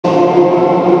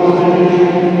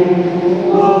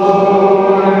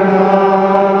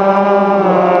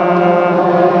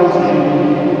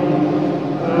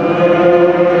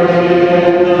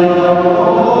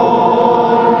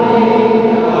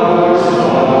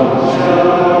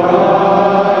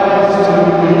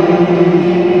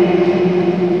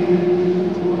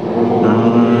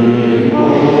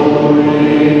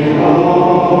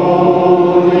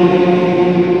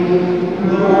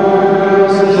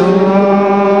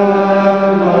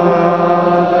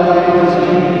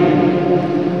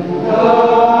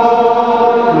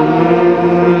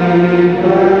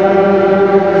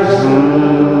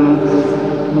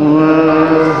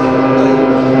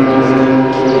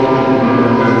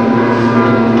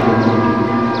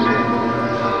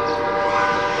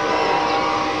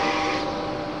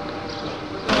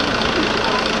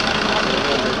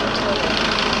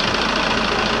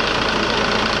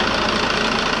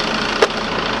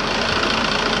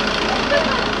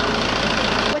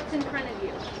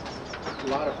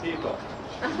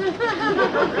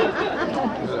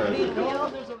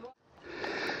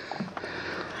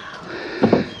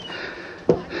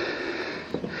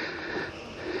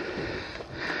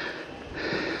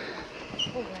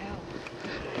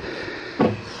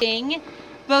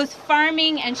both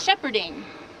farming and shepherding.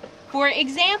 For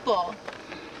example,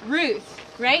 Ruth,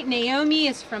 right? Naomi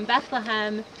is from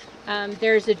Bethlehem.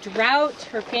 There's a drought.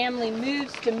 Her family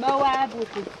moves to Moab,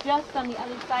 which is just on the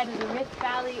other side of the Rift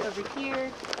Valley over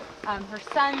here. Her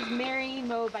sons marry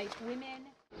Moabite women.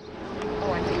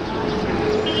 Oh, I think.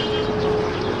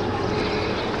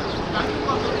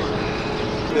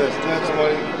 Yes, that's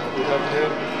why we have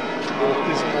here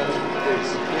this kind of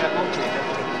place. Yeah, okay.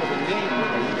 So the name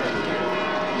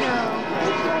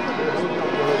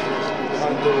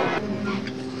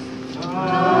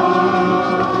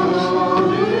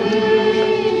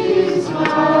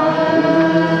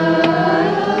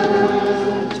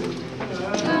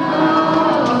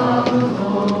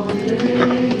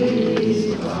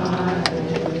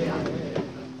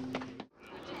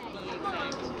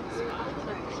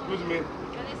Excuse me.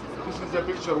 This is the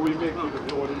picture we make. You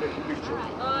want to make a picture?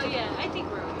 Oh yeah, I think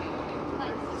we're okay.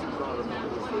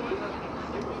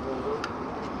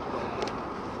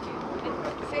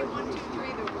 Say 1, 2,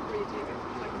 3, before you take it.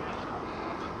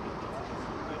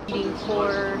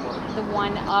 For the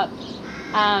one up,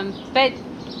 but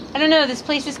I don't know. This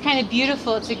place is kind of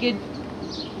beautiful. It's a good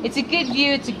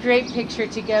view. It's a great picture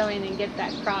to go in and get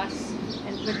that cross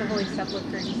and put the Holy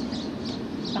Sepulchre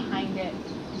behind it,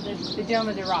 the Dome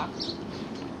of the Rock,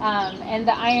 and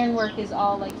the ironwork is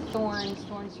all like thorns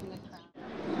from the crown.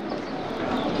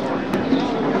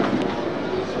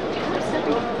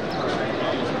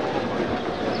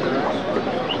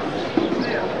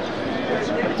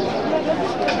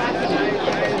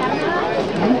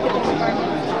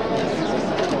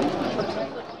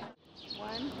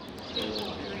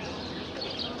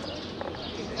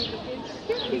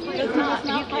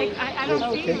 I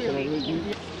don't see really.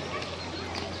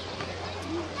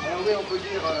 Alors oui, on peut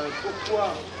dire pourquoi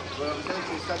vous savez que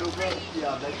c'est Salomon qui a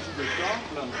bâti le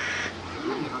temple. Il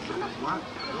rachète un point.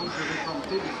 Donc je vais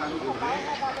tenter de s'améliorer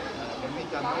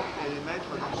mécaniquement et les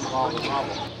mettre dans le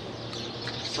problem.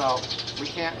 So we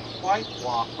can't quite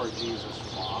walk where Jesus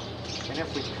walked. And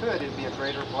if we could, it'd be a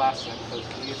greater blessing because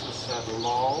Jesus said,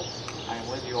 "Lo, I am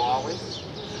with you always."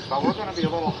 But we're going to be a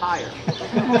little higher.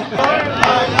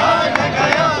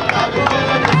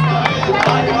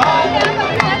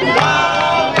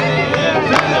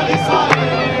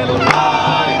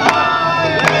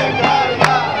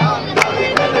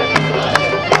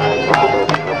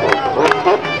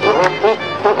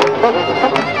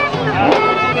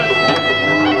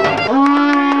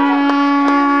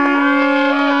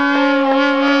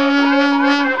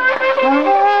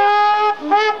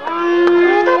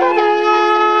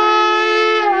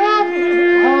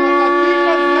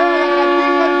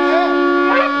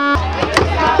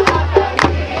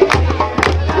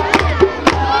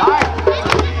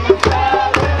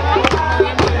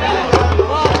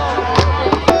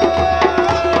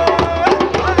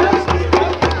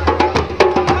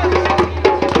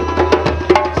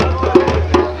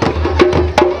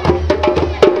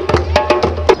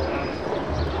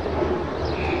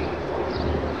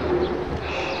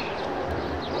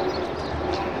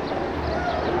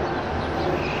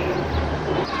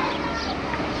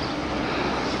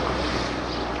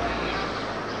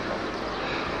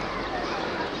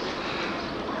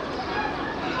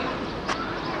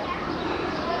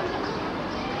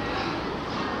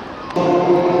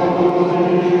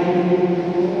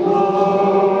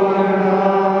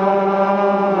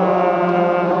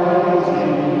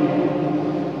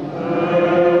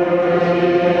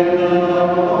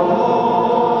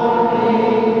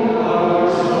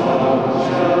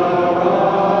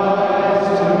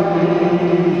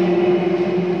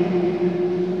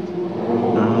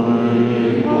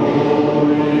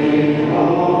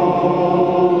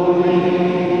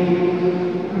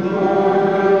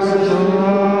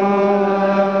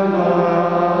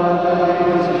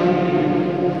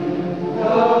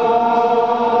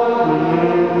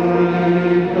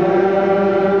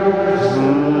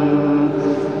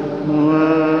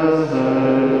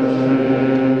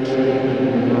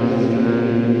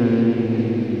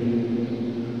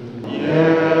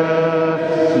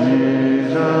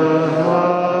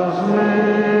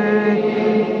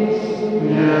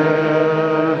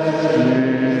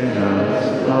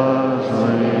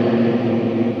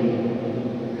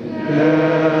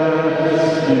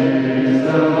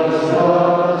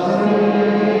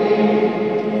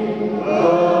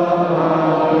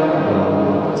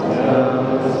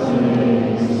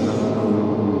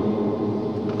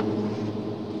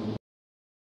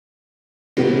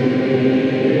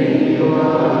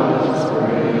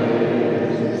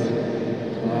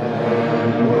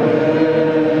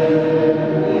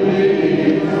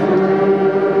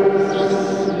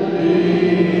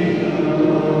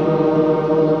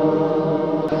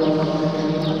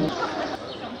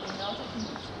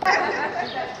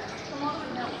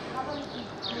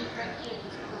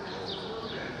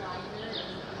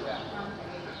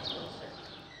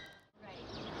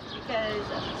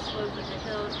 slopes of the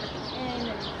hills coming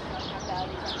in, and you still have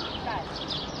valleys on the side.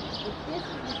 But this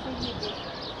is the city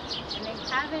edition. And they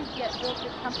haven't yet built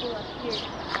a temple up here to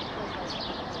actual primary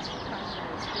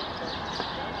temple.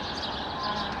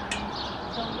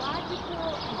 The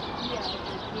logical idea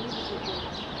that David would build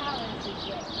a palace is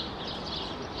that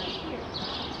right here.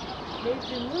 They've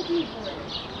been looking for it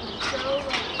for so long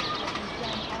that he's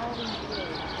done all these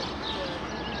days.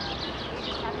 They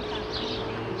just haven't found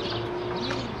anything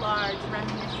really large,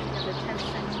 reminiscent of a 10th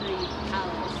century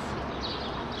palace.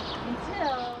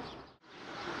 Until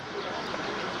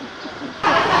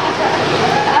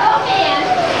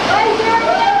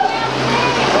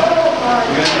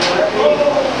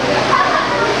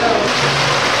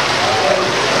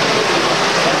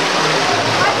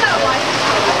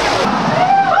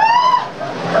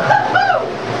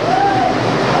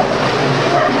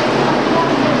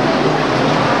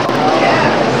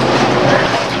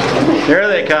Here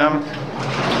they come.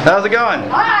 How's it going?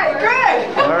 Hi,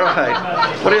 good. All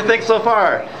right. What do you think so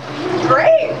far?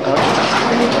 Great.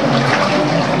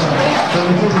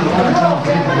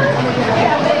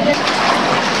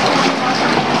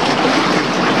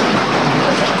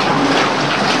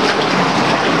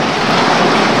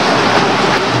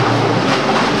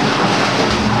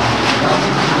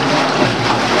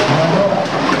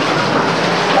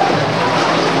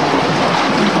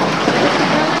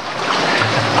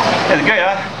 It's good,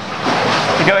 huh?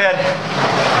 Go ahead.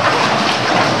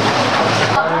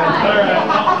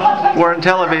 We're in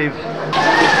Tel Aviv.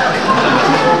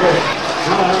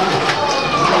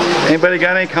 Anybody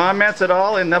got any comments at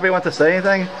all? And nobody wants to say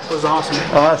anything? It was awesome.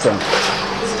 Awesome.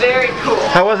 It's very cool.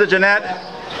 How was it, Jeanette?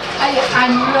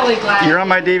 I'm really glad. You're on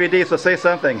my DVD, so say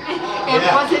something.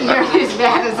 It wasn't nearly as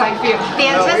bad as I feel. The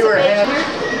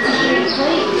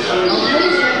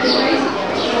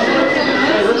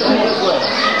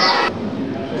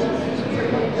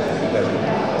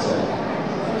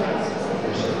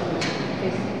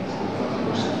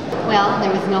Well,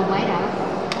 there was no White House,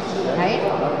 right?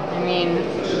 I mean,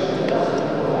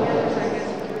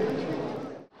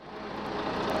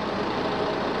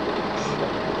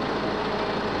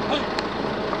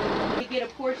 they get a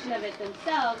portion of it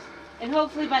themselves, and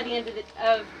hopefully by the end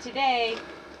of today,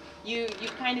 you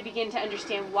kind of begin to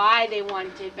understand why they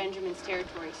wanted Benjamin's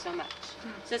territory so much.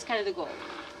 So that's kind of the goal.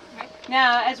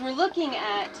 Now, as we're looking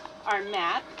at our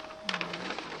map,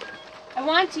 I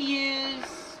want to use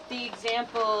the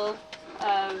example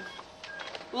of,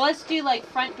 well, let's do like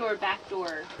front door, back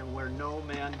door. And where no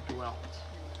man dwelt.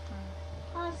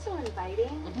 Oh, so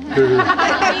inviting. You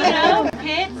know,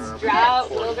 pits,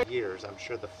 drought, wilderness. Years, I'm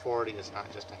sure the 40 is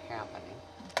not just a happening,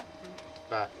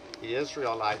 but the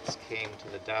Israelites came to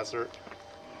the desert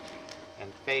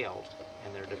and failed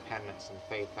in their dependence and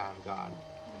faith on God.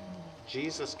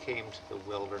 Jesus came to the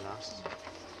wilderness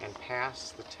and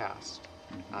passed the test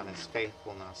on his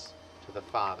faithfulness to the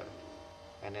Father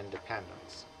and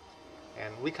independence.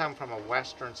 And we come from a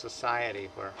Western society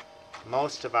where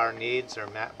most of our needs are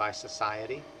met by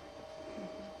society.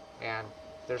 And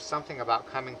there's something about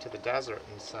coming to the desert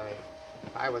and say,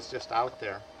 if I was just out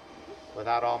there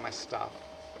without all my stuff,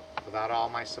 without all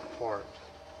my support,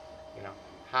 you know,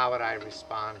 how would I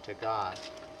respond to God?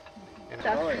 And Is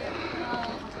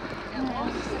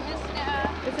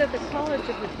it the College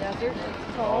of the Desert?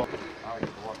 It's called.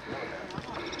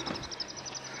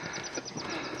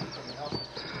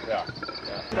 Yeah.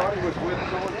 Thought he was with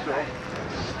so-and-so.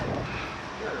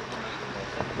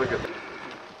 Look at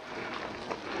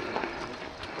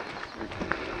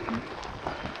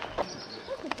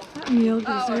That meal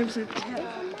deserves a tip.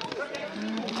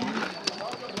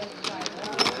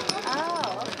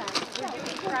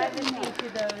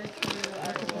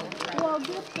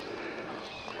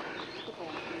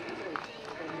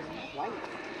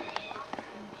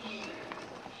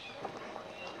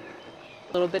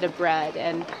 A little bit of bread,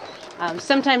 and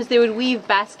sometimes they would weave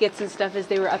baskets and stuff as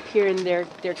they were up here in their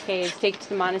caves, take it to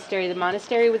the monastery. The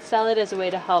monastery would sell it as a way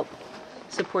to help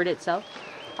support itself.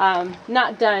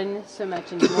 Not done so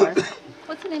much anymore.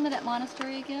 what's the name of that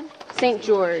monastery again? St.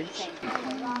 George.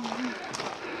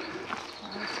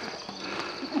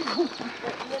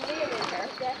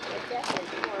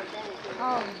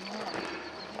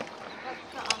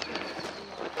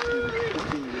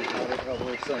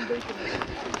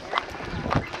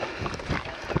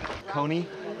 Coney.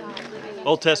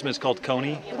 Old Testament is called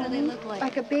Coney. What do they look like?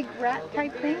 Like a big rat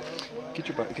type thing? Can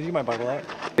you get my Bible out?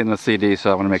 In the CD, so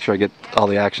I want to make sure I get all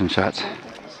the action shots.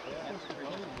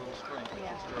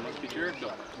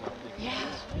 Yeah.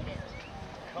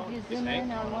 Did you zoom in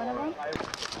on one of them?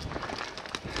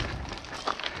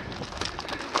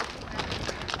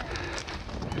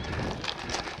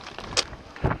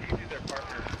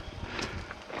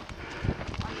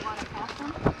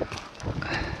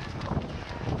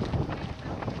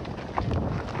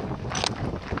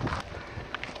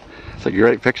 a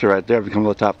great picture right there if you come to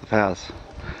the top of the pass.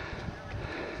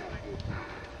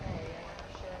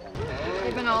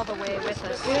 They've been all the way with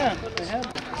us. Yeah, they have.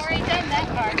 Already done that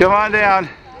part. Come on down.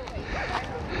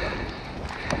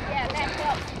 Yeah, that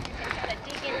helps. You gotta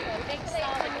dig into a big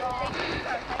solid rock.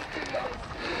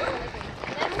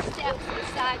 And then the steps the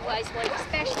sideways way,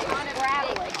 especially on a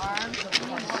gravelly.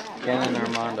 Ken and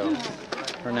Armando.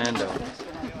 Fernando.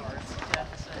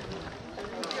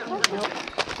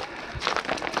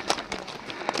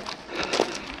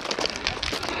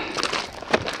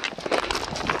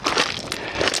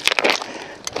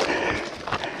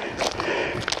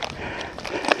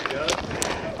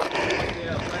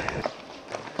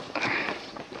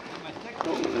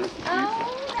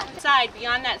 Side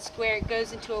beyond that square, it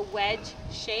goes into a wedge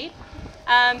shape.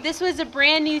 This was a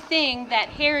brand new thing that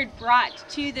Herod brought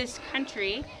to this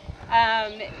country.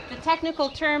 The technical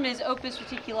term is opus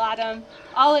reticulatum.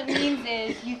 All it means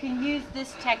is you can use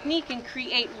this technique and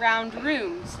create round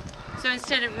rooms. So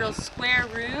instead of real square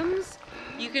rooms,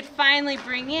 you could finally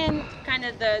bring in kind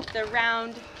of the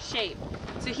round shape.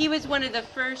 So he was one of the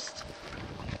first,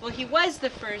 well, he was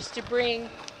the first to bring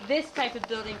this type of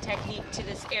building technique to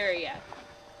this area.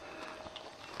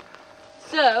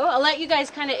 So I'll let you guys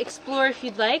kind of explore if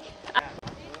you'd like.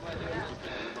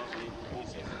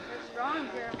 Strong,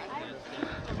 Jeremy.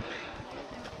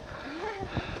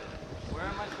 Where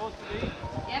am I supposed to be? You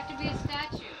have to be a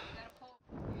statue.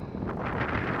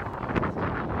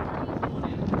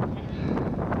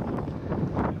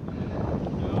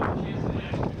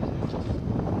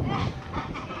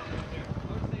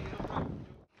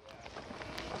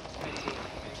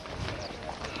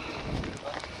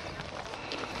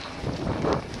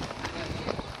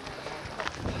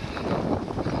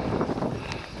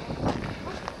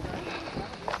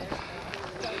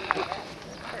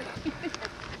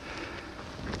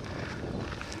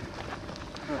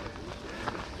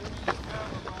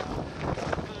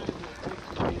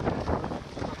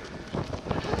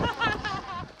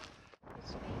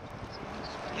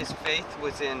 His faith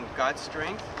was in God's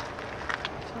strength,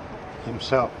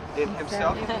 Himself. in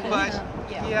himself. But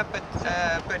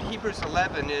but Hebrews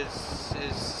 11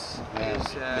 is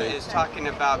talking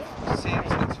about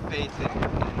Samson's faith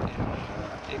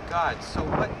in God. So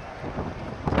what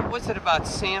was it about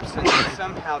Samson that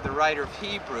somehow the writer of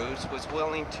Hebrews was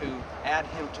willing to add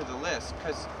him to the list?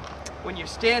 Because when you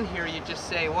stand here, you just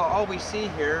say, well, all we see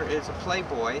here is a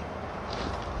playboy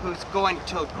who's going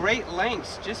to great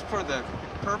lengths just for the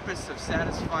purpose of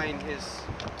satisfying his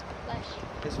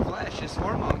flesh, his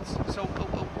hormones. So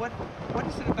what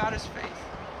is it about his faith?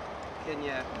 Can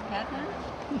you?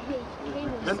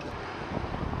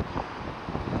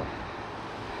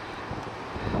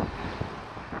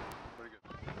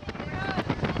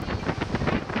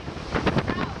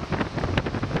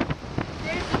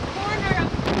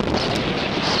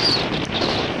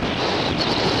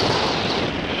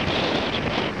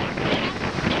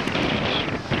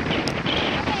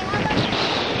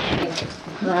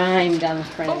 Climb down the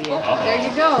front of you. There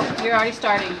you go. You're already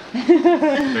starting.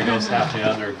 There goes half the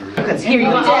other group. Here you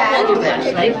go.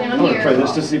 Right down here. Try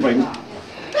this to see if I can.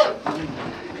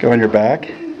 Go on your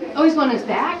back. Oh, he's on his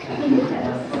back?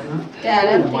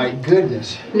 Dad, Oh my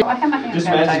goodness. no, I have my hand Just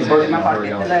sanitizer imagine in my pocket.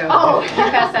 where we Oh,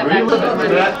 pass that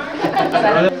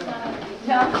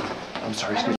back. I'm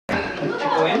sorry, excuse me.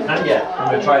 Go in? Not yet. I'm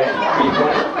going to try it. I'm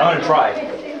going to try.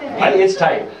 It's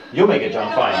tight. You'll make it,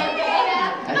 John. Fine.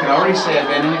 I can already say I've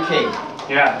been in a cave.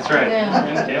 Yeah, that's right.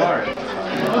 Okay, all right.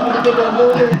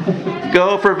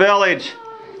 Go for village.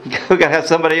 We gotta have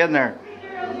somebody in there.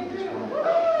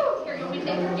 All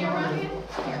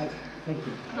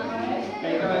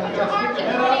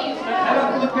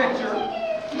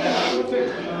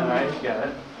right, you got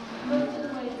it.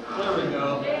 There we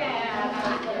go.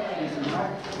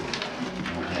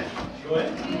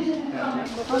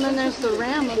 Oh, and then there's the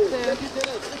ram up there.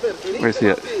 Where's he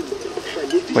at?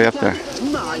 Way up there.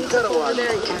 Over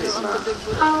there, you can on the big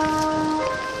book.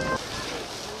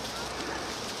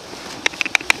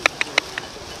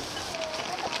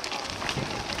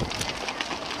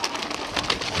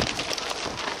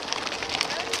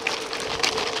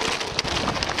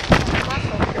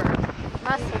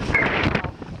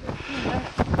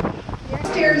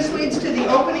 Stairs leads to the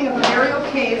opening of a burial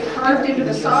cave carved into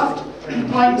the soft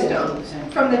limestone.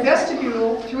 From the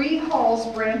vestibule, 3 halls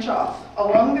branch off.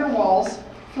 Along their walls,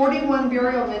 41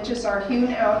 burial niches are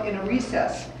hewn out in a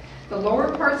recess. The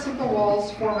lower parts of the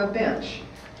walls form a bench.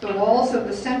 The walls of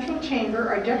the central chamber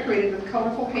are decorated with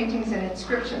colorful paintings and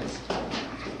inscriptions.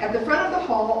 At the front of the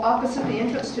hall, opposite the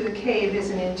entrance to the cave, is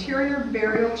an interior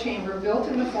burial chamber built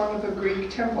in the form of a Greek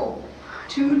temple.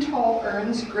 2 tall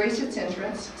urns grace its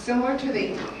entrance, similar to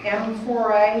the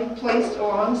amphorae placed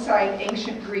alongside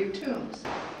ancient Greek tombs.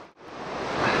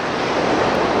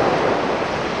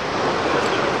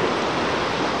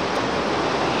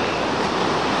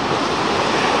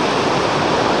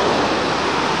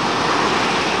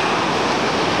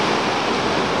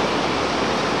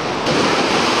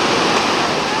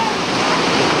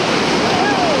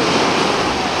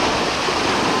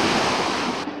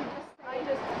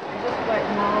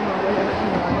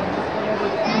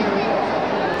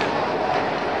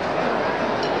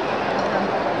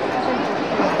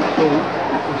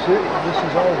 This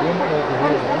is all women over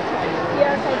here, right?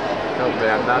 Yes. Okay,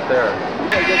 I'm not there.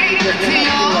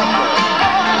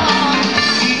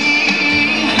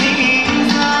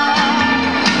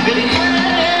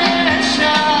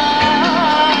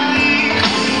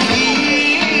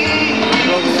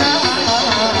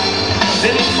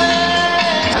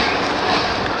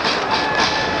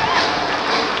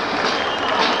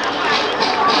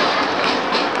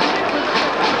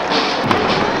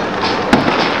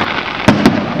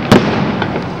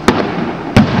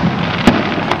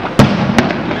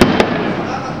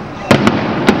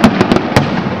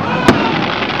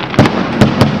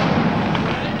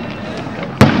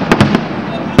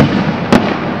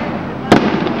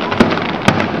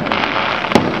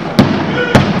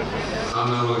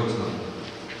 Anna Reuter,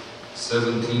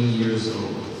 17 years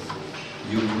old,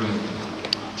 Ukraine.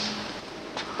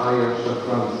 Haya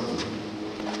Shakransky,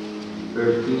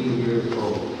 13 years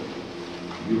old,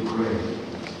 Ukraine.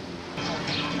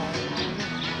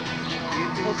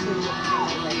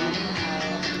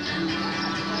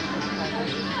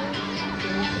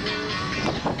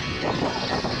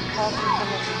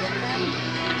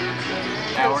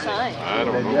 I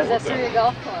don't know. That's through your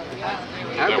golf club.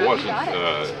 Yeah. That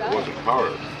wasn't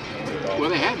hard. Well,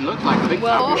 they hadn't looked like a big A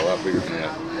lot bigger than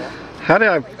that. How do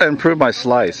I improve my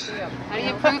slice? How do you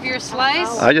improve your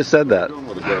slice? I just said that.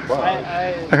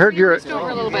 I heard you're... Let's go over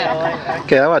a little bit.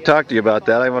 Okay, I want to talk to you about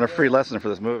that. I want a free lesson for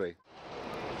this movie.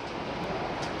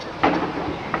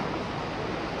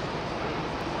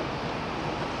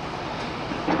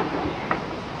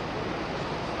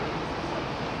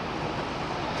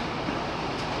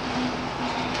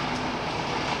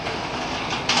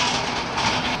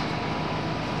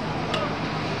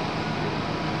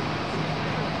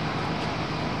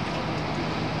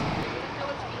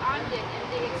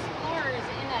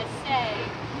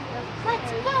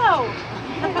 Let's go!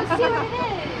 Let's see what it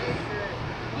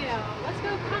is. You know, let's go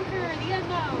conquer the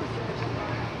unknown.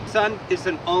 Sun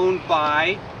isn't owned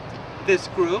by this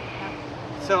group,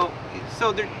 so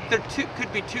there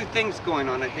could be two things going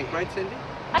on, I think, right, Cindy?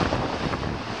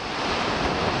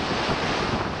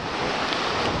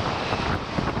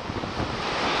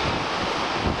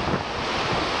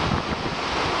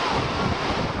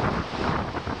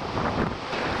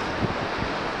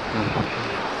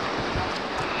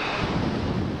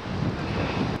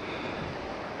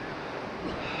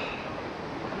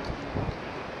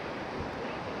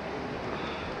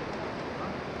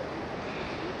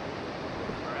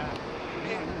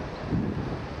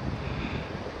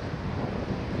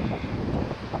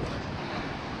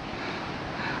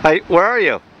 Hey, where are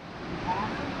you?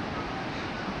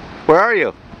 Where are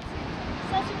you?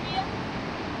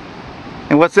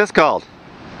 And what's this called?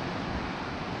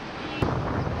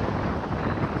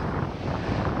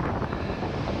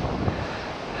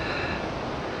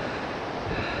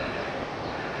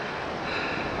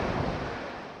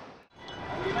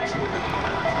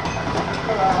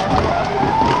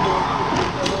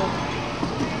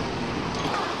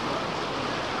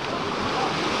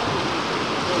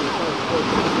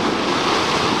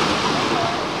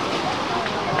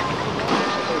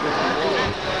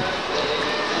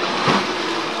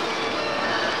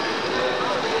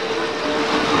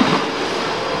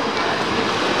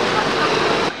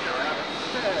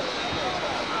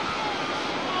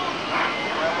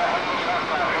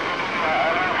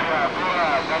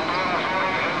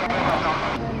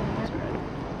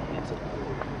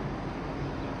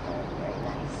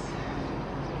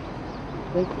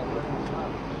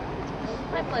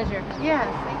 My pleasure. Yes,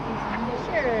 thank you so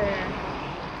much. Sure.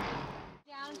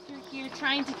 Down through here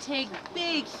trying to take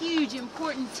big, huge,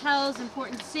 important tells,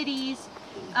 important cities,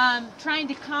 trying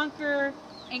to conquer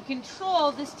and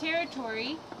control this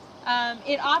territory.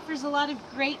 It offers a lot of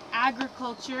great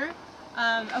agriculture.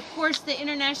 Of course, the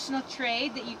international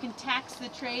trade, that you can tax the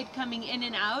trade coming in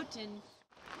and out. And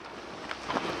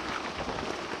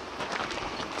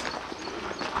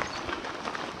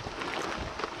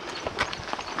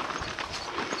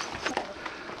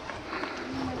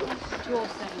Jewel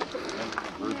Center.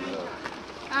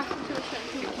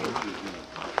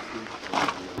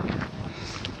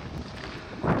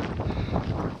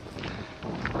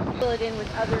 Fill it in with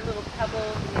other little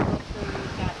pebbles and then hopefully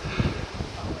we've got some.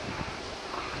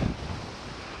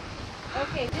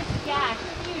 Okay, this gash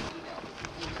is huge,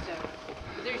 so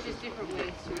there's just different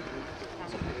ways to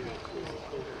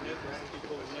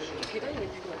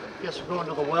Guess we're going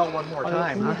to the well one more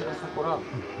time, huh?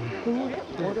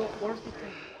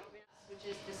 Which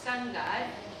is the sun god,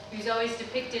 who's always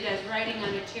depicted as riding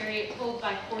on a chariot pulled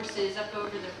by horses up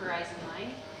over the horizon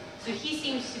line. So he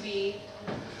seems to be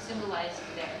symbolized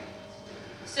there.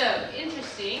 So,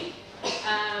 interesting,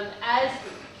 as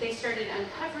they started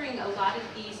uncovering a lot of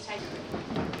these types of...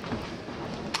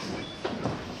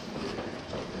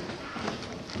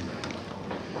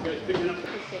 You guys picking up?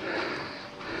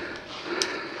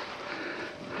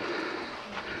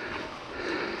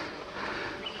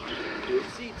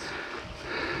 Seats.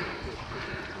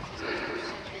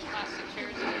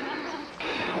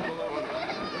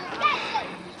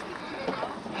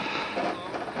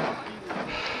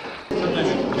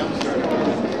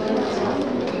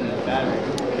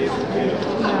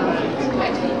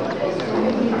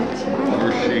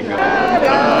 Where's she going?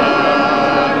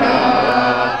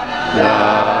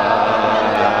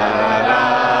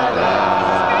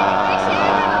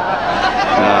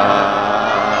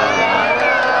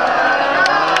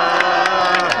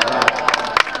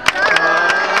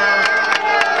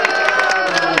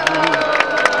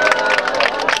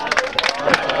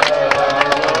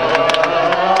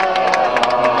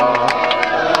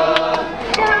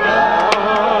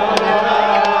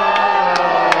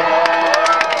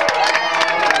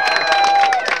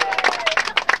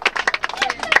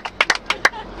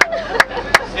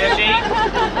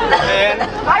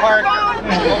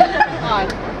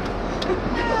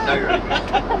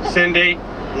 Cindy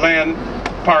Lynn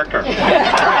Parker. Oh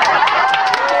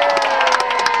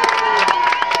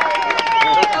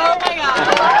my God.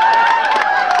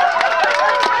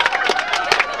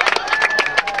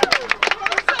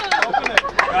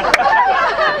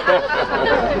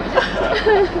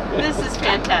 This is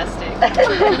fantastic.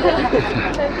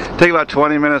 Take about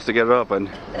 20 minutes to get it open.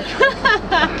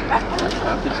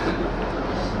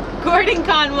 Gordon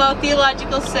Conwell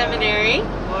Theological Seminary,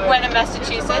 Wenham,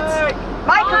 Massachusetts.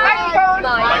 Microphone!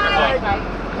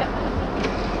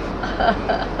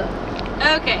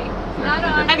 Okay.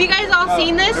 Have you guys all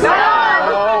seen this? No.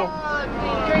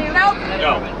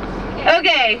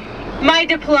 Okay. My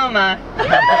diploma.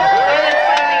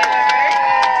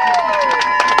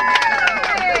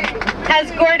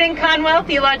 As Gordon Conwell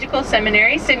Theological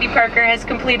Seminary, Cindy Parker has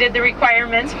completed the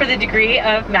requirements for the degree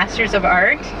of Masters of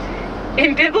Art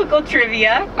in Biblical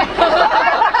Trivia,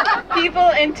 People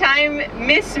and Time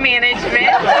Mismanagement.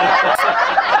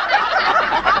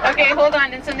 Okay, hold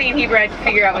on. It's something in Hebrew. I have to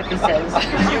figure out what this says.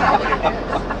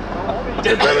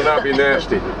 It better not be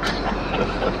nasty.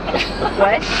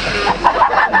 What?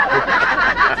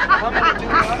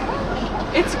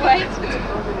 It's what?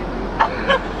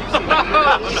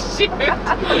 Oh, shoot.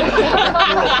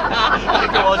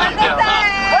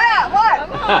 What?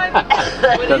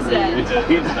 What is that?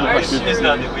 It's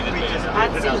nothing. We just Okay, it's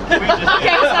like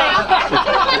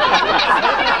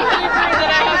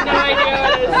that I have no idea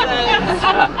what it says.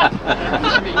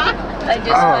 I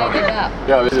just made it up.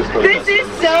 Yeah, this is cool. This is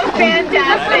so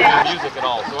fantastic. I don't music at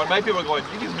all. So when my people are going,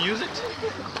 you do music?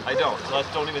 I don't. So I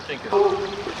don't even think of it.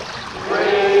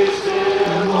 Praise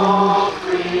Him, all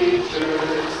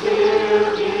creatures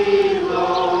here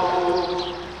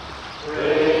below.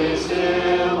 Praise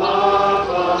Him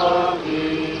above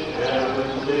the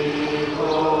heavenly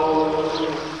host.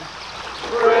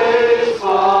 Praise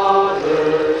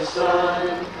Father,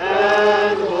 Son,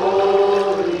 and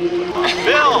Holy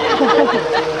Bill!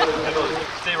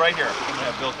 Stay right here. I'm going to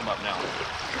have Bill come up now.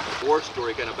 War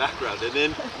story kind of background. And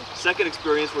then second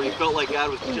experience where you felt like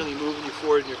God was continually moving you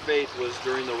forward in your faith was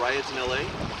during the riots in LA? Yeah,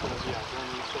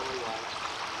 during the civil riots.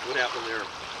 What happened there?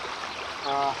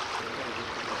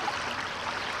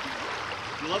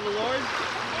 You love the Lord?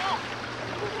 Yeah.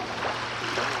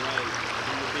 All right.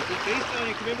 Based on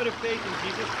your commitment of faith in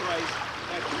Jesus Christ,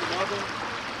 that you love Him,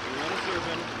 you want to serve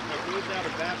Him, I goes now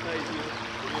to baptize you in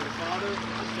the name of the Father,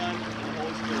 the Son, and the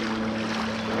Holy Spirit.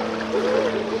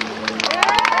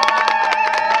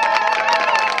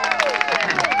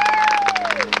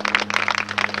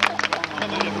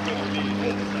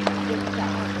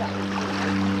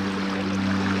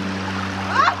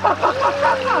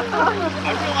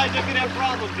 I realize I could have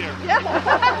problems here.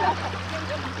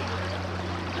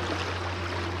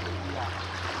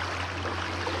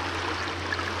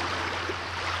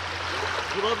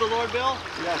 You love the Lord, Bill?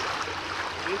 Yes.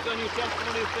 Based on your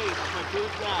testimony of faith, I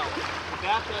prove now to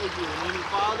baptize you in the name of the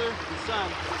Father, the Son,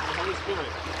 and the Holy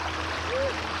Spirit.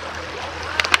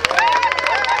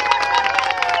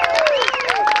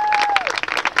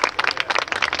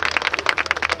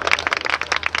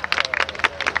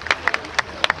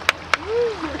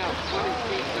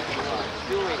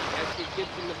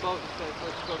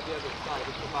 the other side.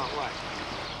 It's about what?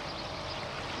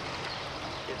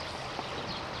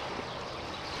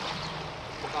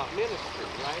 It's about ministry,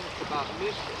 right? It's about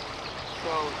mission.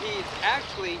 So he's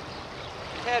actually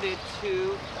headed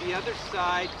to the other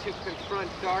side to confront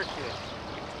darkness.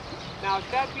 Now, if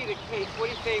that be the case, what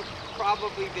do you think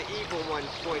probably the evil one's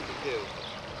going to do?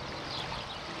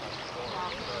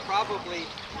 Probably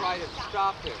try to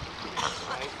stop him,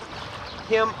 right?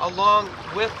 Him along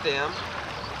with them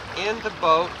in the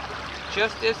boat,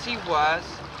 just as he was,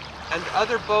 and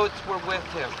other boats were with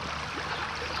him.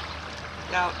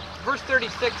 Now, verse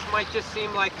 36 might just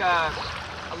seem like a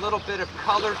little bit of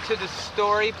color to the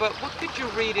story, but what could you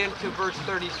read into verse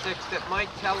 36 that might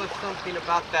tell us something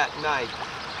about that night?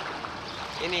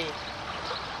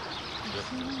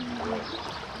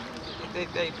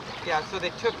 So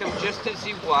they took him just as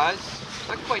he was.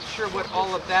 Not quite sure what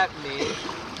all of that means.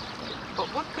 But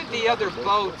what could the other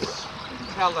boats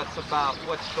tell us about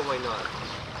what's going on?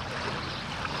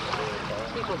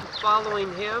 People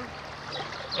following him,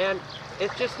 and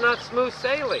it's just not smooth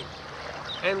sailing.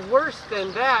 And worse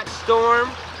than that, storm,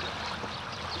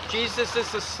 Jesus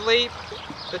is asleep,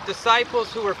 the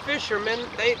disciples who were fishermen,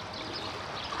 they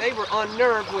were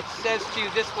unnerved, which says to you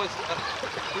this was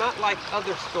not like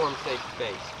other storms they'd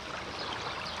faced.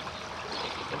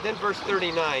 And then verse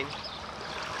 39,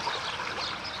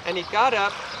 and he got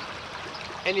up,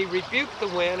 and he rebuked the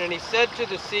wind, and he said to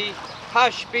the sea,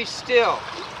 "Hush, be still."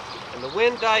 And the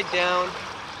wind died down,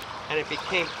 and it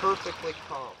became perfectly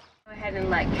calm. Go ahead and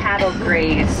let cattle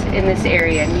graze in this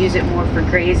area and use it more for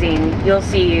grazing. You'll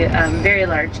see very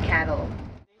large cattle.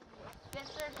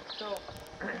 So,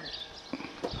 I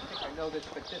think I know this,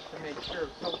 but just to make sure.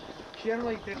 So,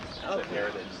 generally, the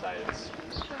heritage sites.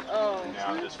 Oh.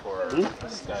 Now just for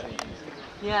study.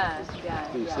 Yeah.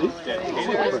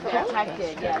 Dedicated.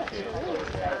 Protected, yeah.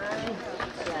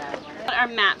 Our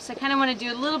maps. I kind of want to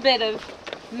do a little bit of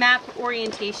map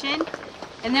orientation,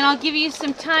 and then I'll give you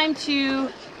some time to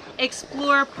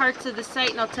explore parts of the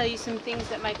site, and I'll tell you some things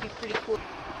that might be pretty cool.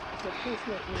 So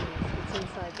casement means it's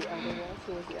inside the outer wall,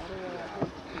 so is the outer wall out there?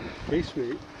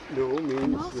 Casement, no, means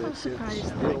I'm also surprised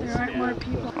that there aren't more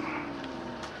people.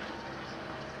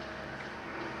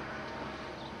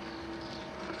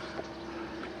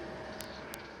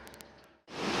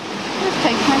 This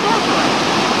takes my breath away.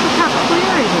 Look how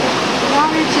clear it is. The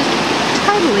water is just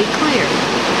totally clear.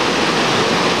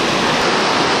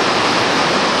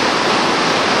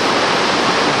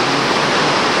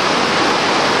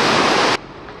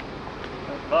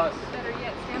 Bus. Better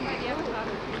yet, stand by the avatar.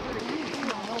 It's a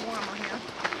little warmer here.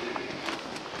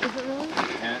 Is it really?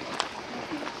 Yeah.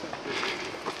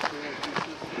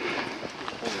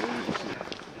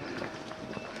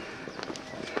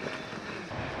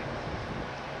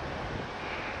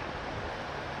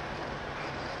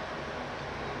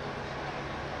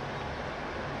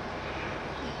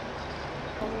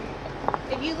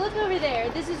 If you look over there,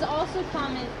 this is also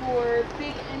common for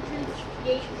big entrances into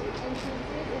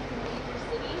major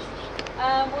cities,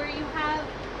 where you have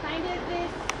kind of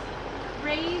this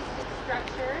raised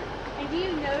structure. And do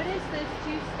you notice those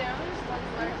two stones,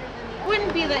 one's larger than the other? It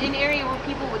wouldn't be an area where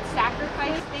people would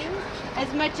sacrifice things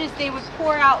as much as they would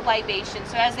pour out libation.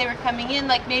 So as they were coming in,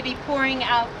 like maybe pouring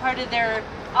out part of their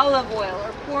olive oil,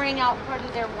 or pouring out part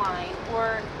of their wine,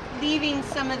 or leaving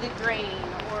some of the grain,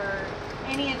 or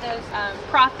any of those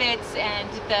prophets, and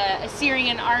the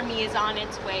Assyrian army is on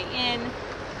its way in.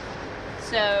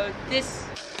 So this...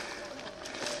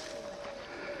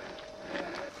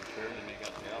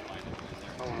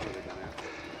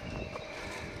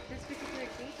 This particular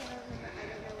gate, I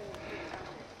don't know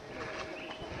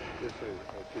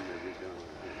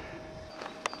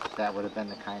That would have been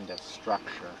the kind of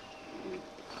structure.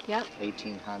 Yep.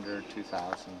 1800,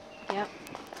 2000. Yep.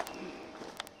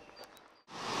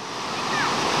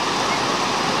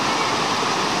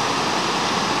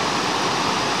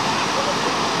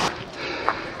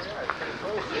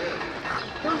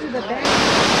 Those are the bags.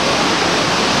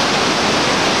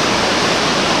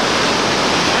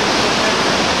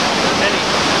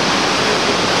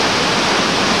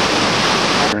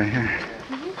 Right here.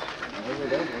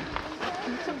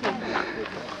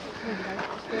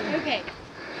 Okay.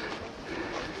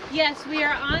 Yes, we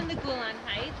are on the Golan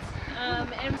Heights,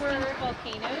 and we're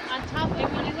volcanoes. On top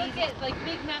of, when you look at like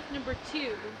big map number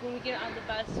 2, when we get on the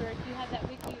bus, or if you have that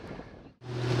with you.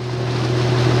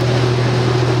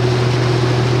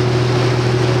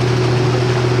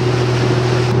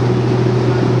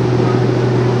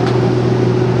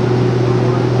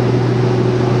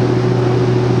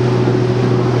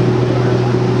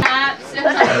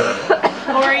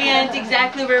 Orient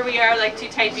exactly where we are, like to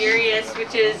Tiberias,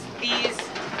 which is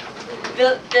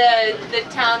the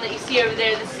town that you see over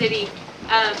there, the city.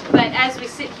 But as we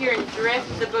sit here and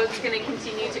drift, the boat's going to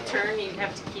continue to turn. You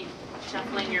have to keep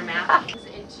shuffling your map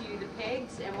into the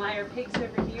pigs. And why are pigs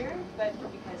over here? But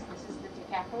because this is the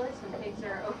Decapolis, and pigs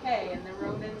are okay, and the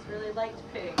Romans really liked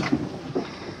pigs.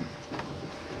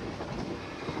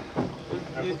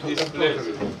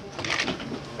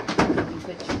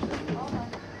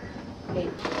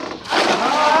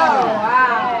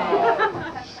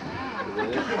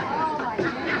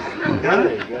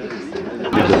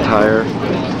 There's a tire.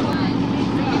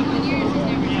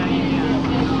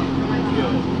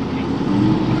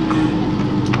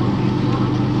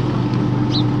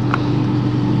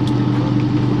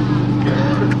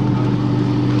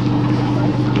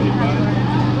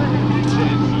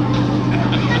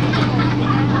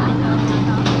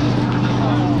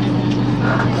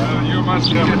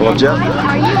 Well, Jeff.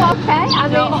 Are you okay? I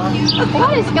mean,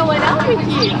 what is going on with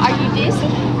you? Are you dizzy?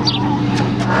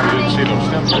 I didn't see those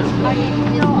steps there. Are you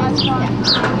still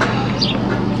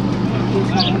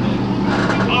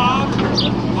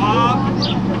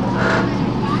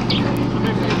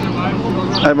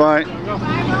Hi, Mike.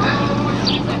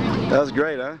 That was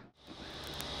great, huh?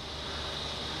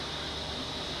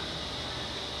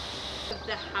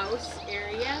 The house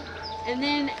area, and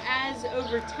then as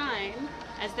over time,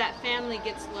 as that family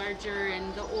gets larger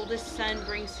and the oldest son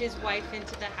brings his wife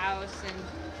into the house, and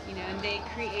you know, and they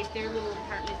create their little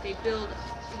apartment, they build,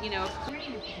 you know,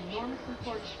 enormous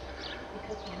importance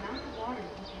because the amount of water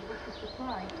it was able to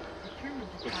supply determined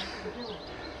the size of the village.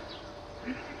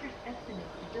 Researchers estimate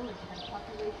the village had a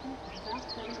population of about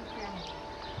 70 families.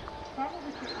 Follow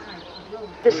with your eyes the road.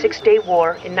 The Six-Day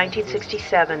War in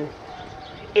 1967.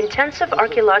 Intensive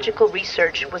archaeological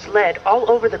research was led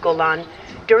all over the Golan,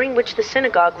 during which the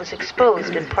synagogue was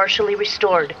exposed and partially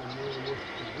restored.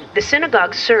 The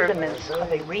synagogue served elements of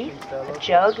a wreath, a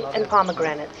jug, and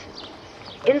pomegranates.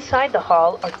 Inside the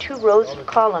hall are 2 rows of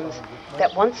columns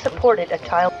that once supported a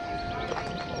tile.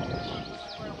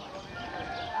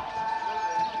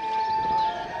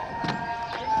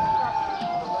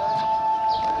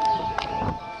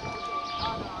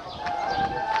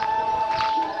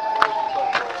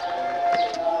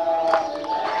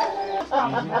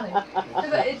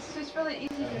 It's just really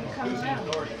easy to come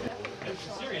around.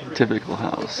 Typical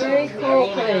house. Very cool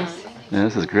place. Yeah,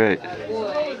 this is great. The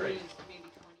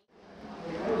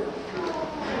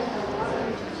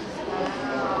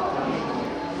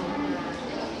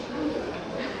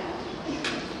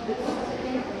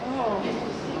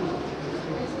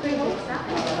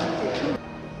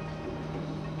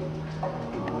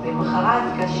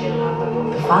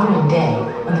following day,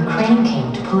 when the crane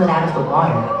came to pull it out of the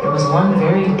water, there was one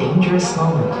very dangerous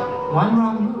moment. One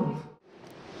wrong move.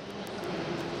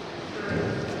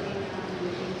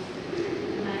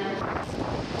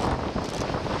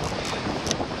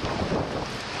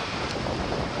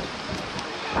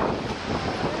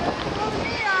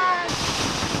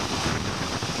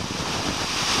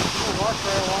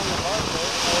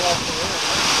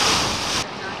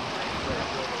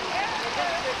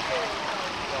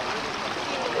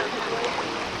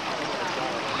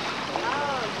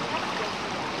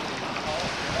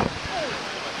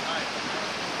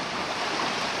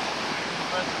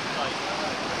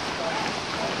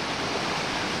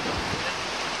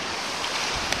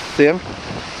 See him?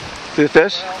 See the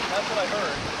fish? Well, that's what I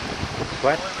heard.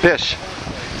 What? Fish.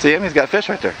 See him? He's got fish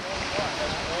right there.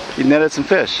 He netted some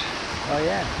fish. Oh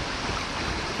yeah.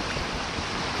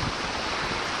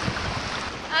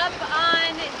 Up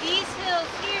on these hills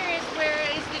here is where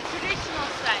is the traditional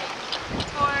site.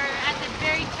 Or at the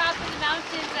very top of the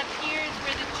mountains up here is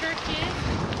where the church is.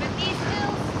 But these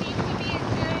hills seem to be a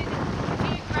good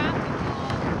geographical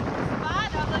spot.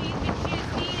 Although you could choose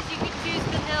these, you could choose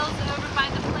the hills over by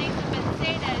the plains of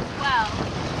Bethsaida as well.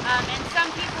 And some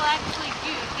people actually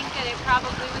do think that it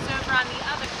probably was over on the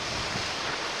other.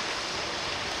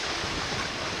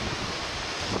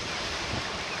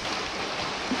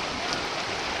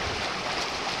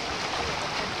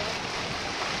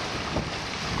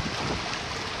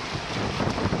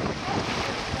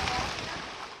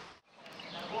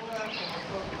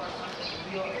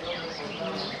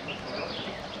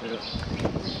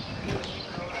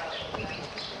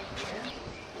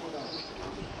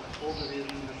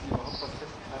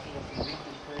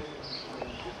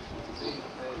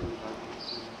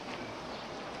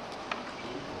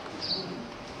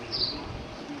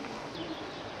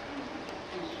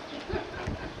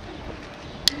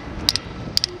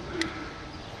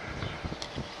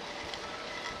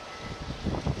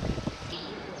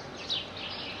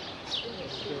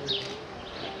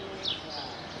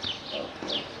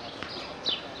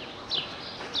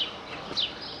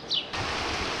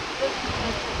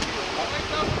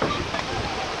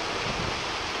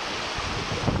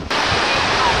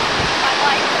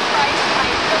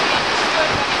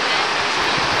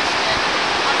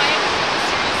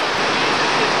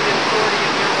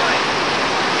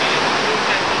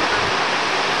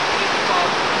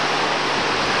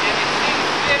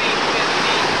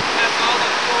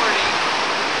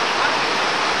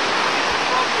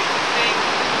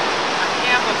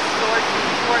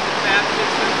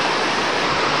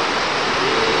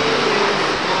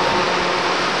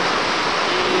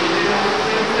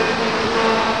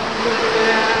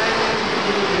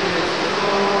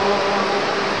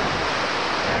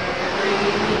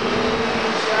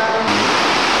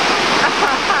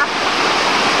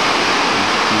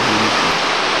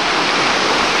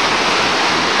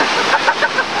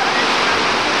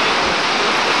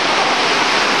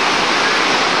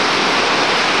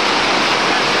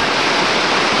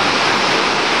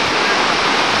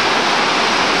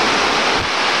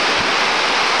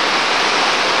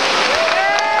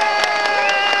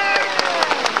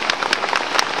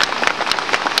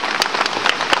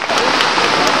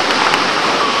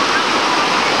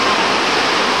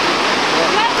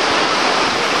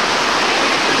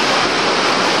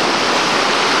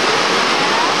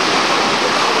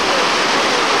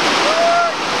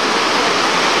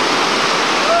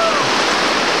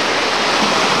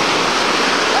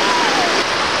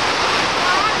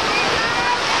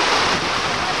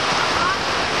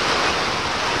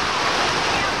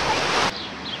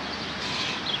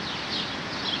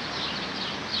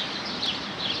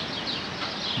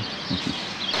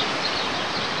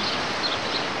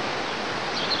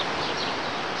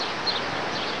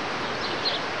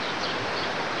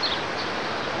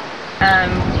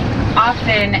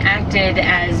 often acted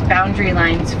as boundary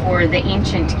lines for the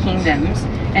ancient kingdoms,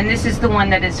 and this is the one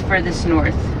that is furthest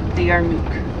north, the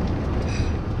Yarmouk.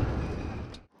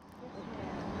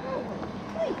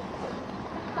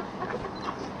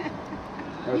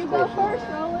 You go first,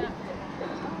 Roland.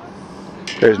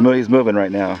 He's moving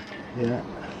right now. Yeah.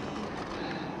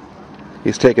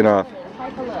 He's taking off.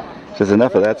 There's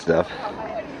enough of that stuff.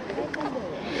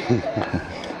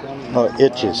 Oh, it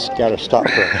itches. Got to stop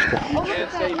first. You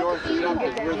can't say north or south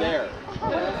because we're there.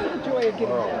 The joy of getting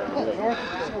north.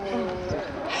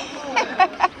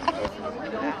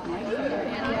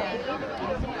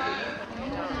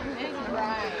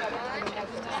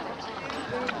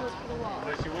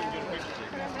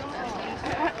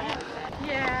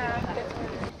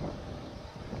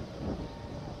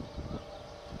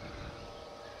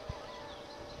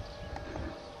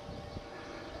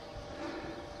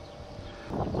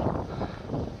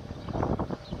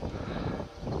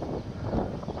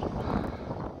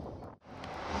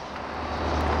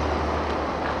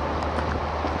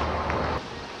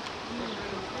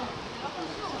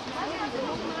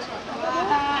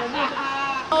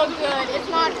 Oh, good. It's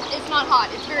not hot.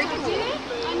 It's very good.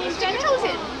 And you stand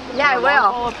chosen. Yeah, I will.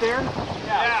 All up there?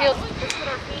 Yeah. Feels like just put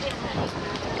our feet in.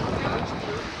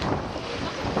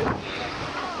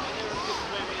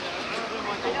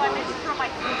 I know I meant to throw my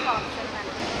clothes off.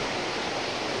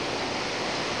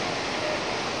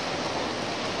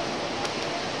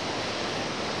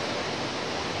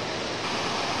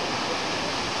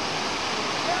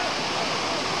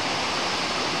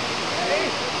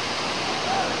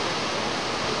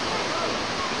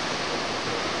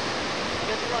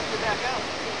 Back out.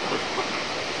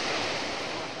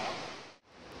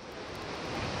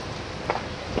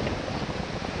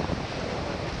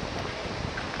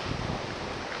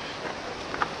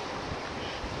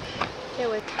 Do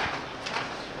it.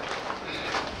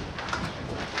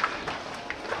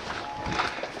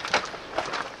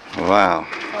 Wow.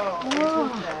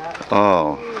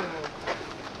 Oh.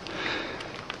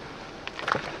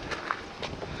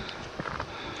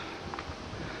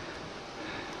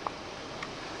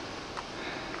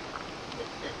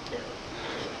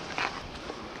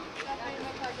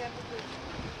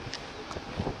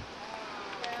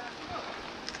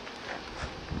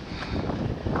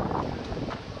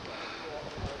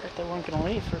 They weren't going to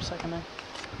leave for a second there.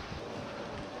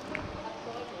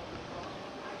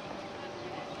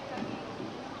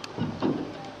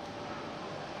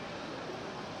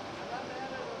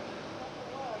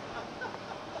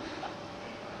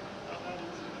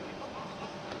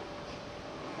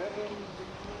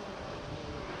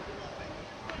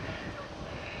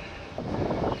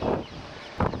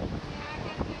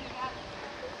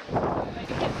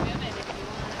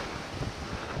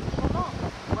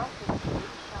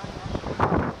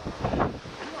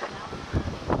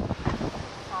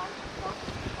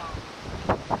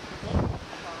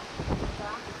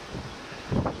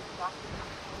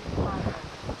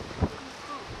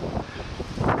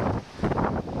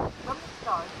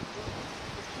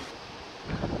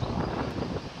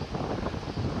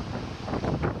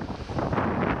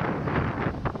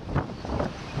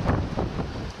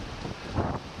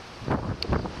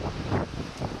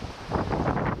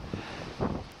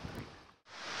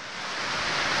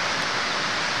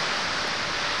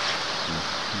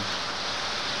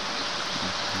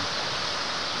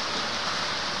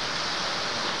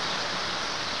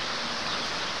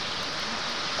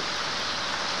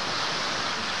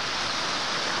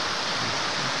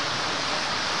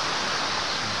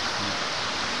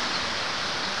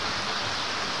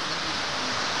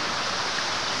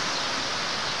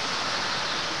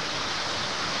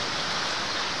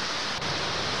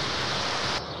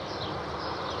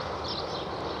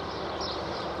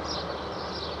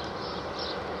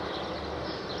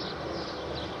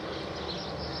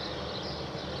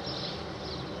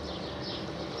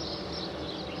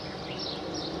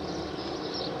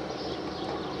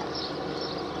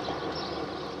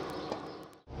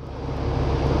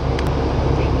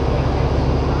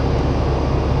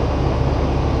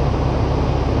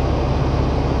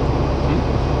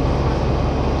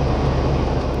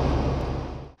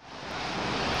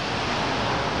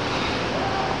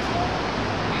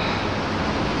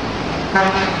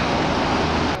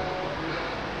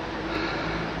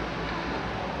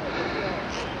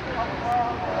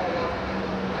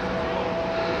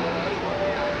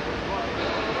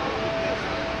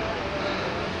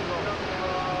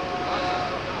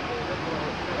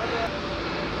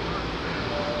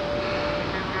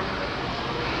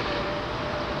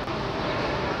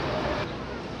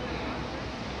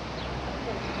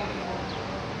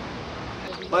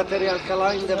 battery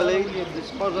alkaline leveling,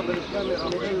 disposable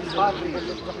battery.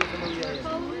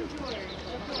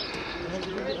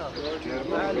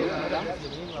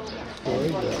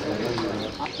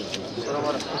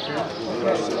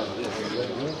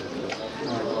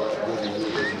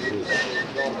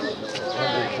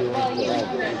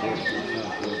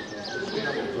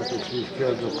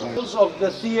 Of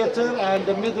the theater and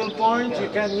the middle point you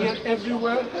can hear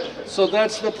everywhere, so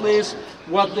that's the place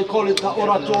what they call it the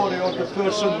oratory, or the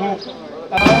person who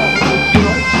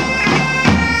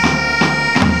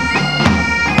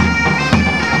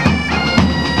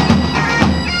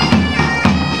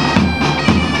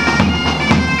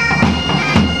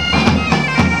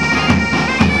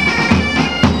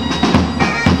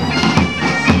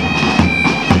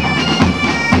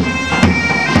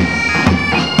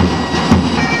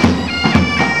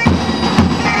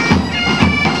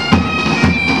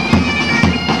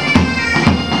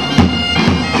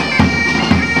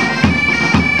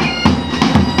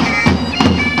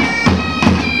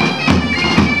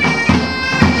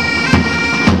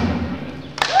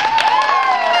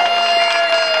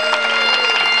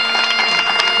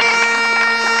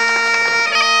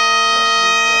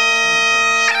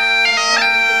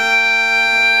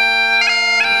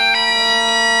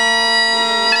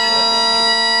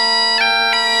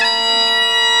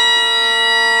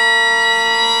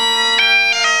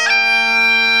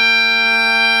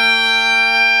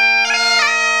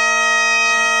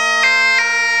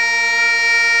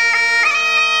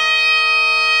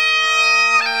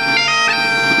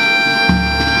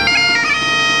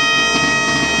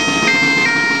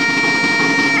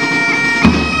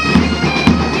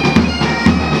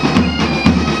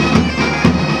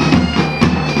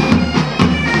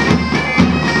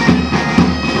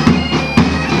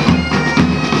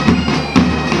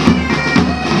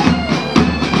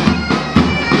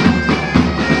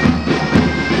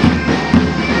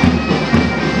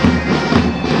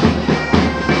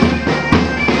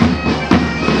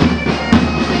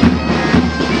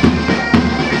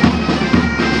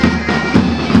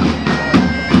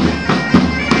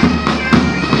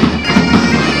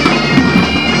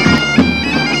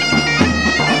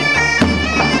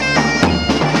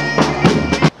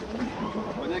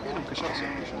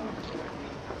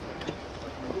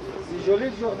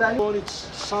it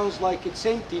sounds like it's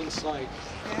empty inside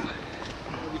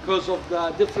because of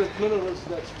the different minerals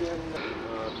that's been.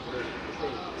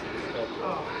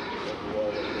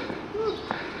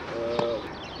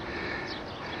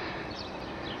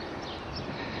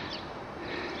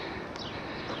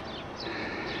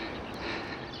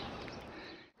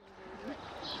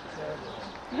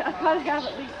 I gotta have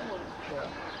at least one.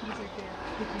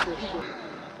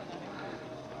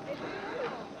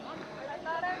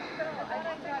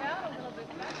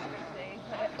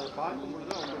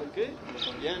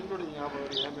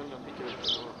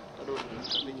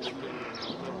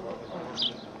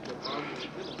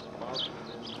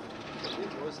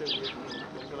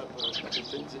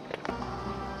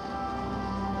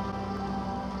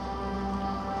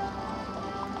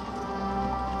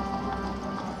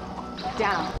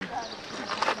 Down.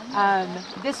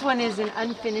 This one is an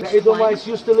unfinished The Edomites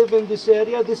one. used to live in this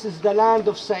area. This is the land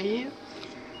of Seir,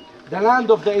 the land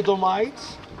of the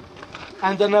Edomites,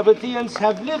 and the Nabateans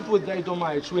have lived with the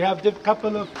Edomites. We have a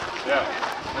couple of.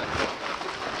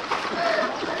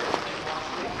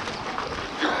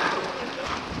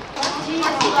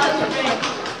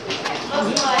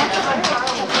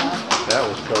 That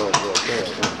was cold right there.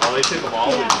 Oh, they took them all.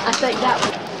 I think that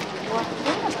was.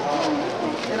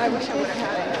 And I wish I would have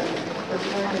had it.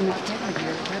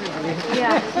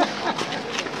 Yeah.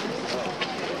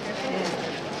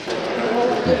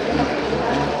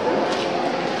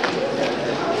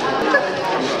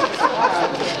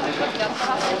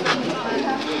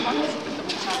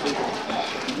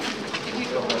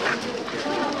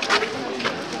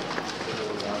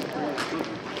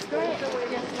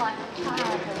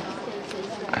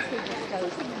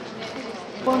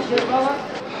 Conservada,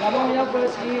 la Lomia,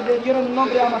 pues, y le dieron un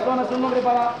nombre a Amazonas, un nombre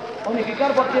para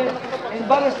unificar, porque en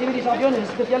varias civilizaciones,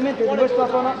 especialmente de nuestra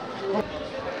zona,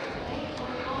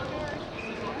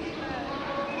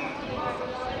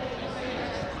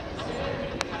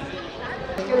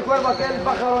 el cuervo, aquel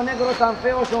pájaro negro tan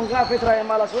feo, son gafe, trae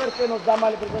mala suerte, nos da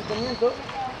mal presentimiento,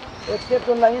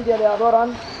 excepto en la India le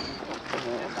adoran.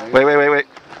 Wait.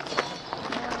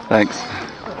 Thanks.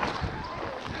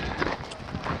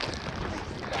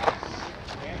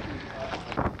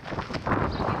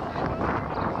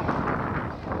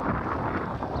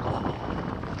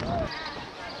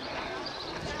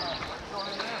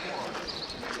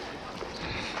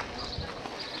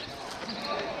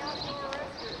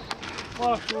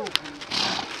 Oh, cool.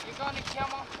 You're going to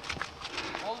Camel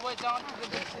all the way down to the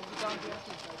big city down here.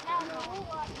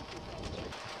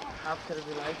 After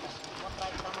the light.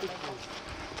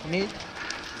 Meat.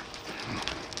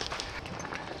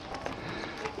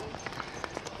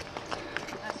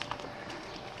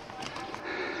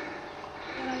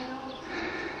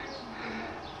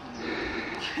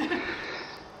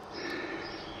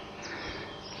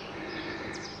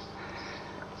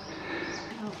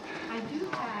 I do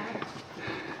have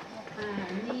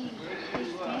knee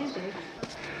bandage.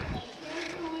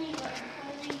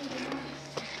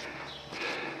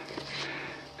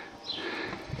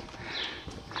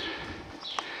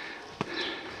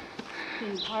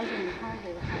 Getting harder and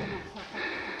harder to find myself up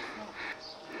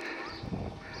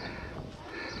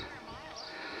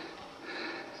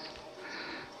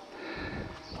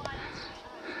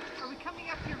to Are we coming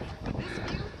up here for this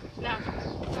view? No,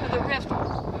 for the rift.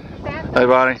 Hey,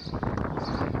 Bonnie.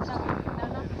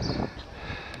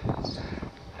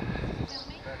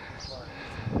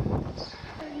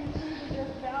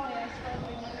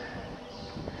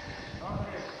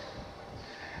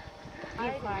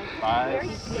 $5,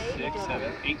 $6,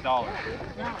 $7, $8.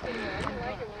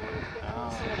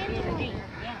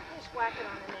 Just whack it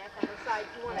on the neck on the side.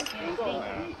 You want to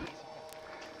go.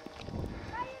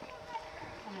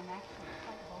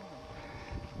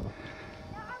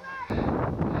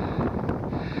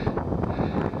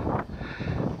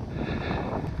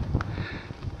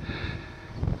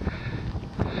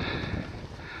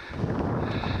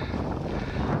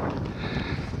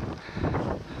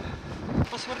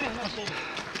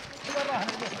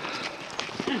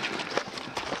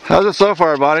 How's it so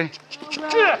far, Bonnie? Pretty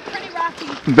rocky.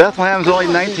 Bethlehem's only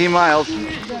 19 miles. We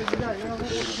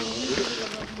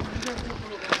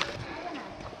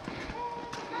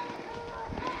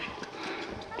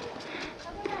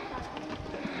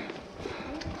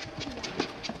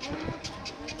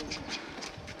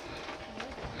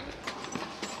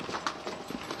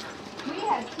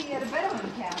had tea at a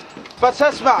Bedouin camp. But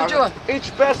اسمع,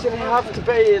 each person have to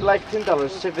pay like $10,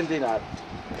 7 dinar.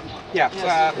 Yeah,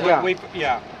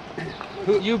 Yeah.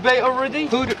 Who, you pay already?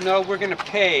 No, we're going to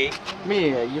pay. Me,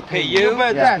 you Pay you?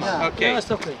 Yeah. Okay. No,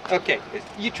 it's okay. Okay.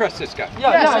 You trust this guy?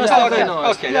 Yeah, it's okay.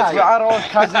 Okay, Yeah, that's you good. are all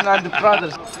cousin and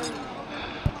brothers.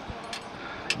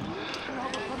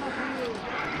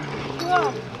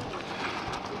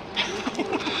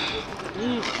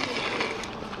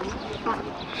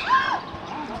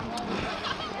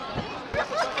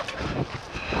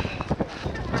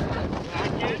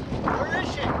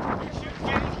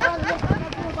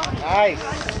 Nice.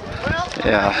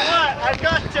 Yeah. I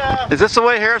got. Is this the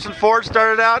way Harrison Ford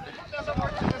started out?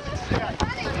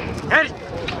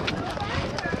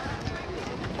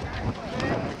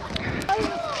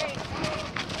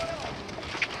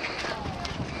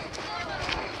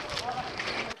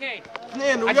 Okay.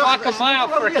 I'd walk a mile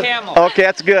for a camel. Okay,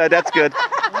 that's good. That's good.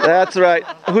 That's right.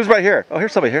 Who's right here? Oh,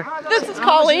 here's somebody here. This is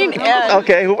Colleen and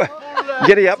Okay,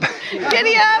 giddy up.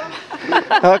 Giddy up.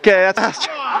 Okay, that's.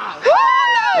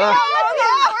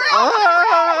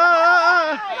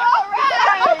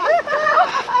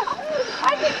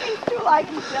 I think these two like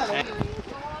each other.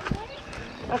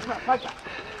 That's my fucker.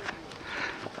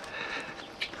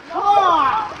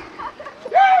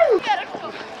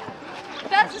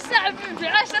 بس الساعة ب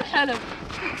 10 حلب.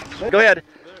 Go ahead.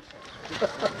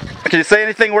 Can you say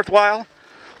anything worthwhile?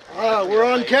 We're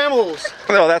on camels.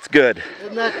 Oh, that's good.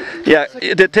 Isn't that? Yeah,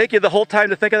 did it take you the whole time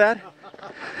to think of that?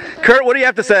 Kurt, what do you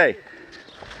have to say?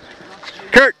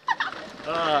 Kurt!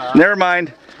 Never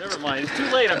mind. Never mind. It's too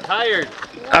late. I'm tired.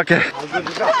 Okay.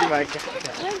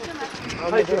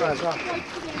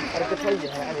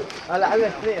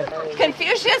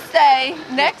 Confucius say,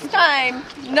 next time,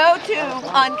 no two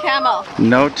on camel.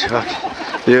 No talk.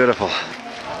 Beautiful.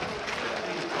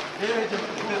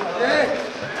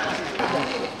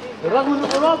 رغم ان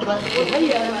اوروبا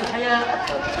مهيئه للحياه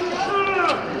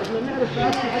احنا نعرف في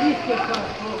الحديث كيف كان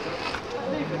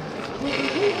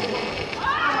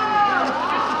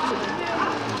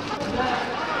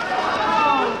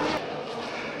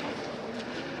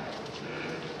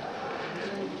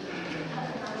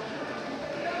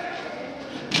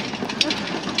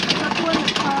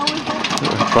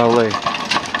Probably.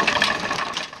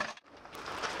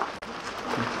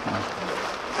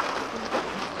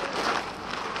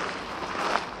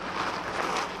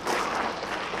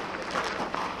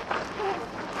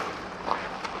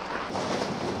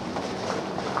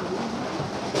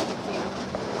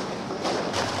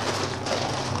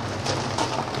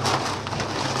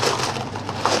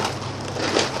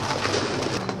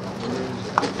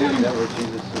 Is that where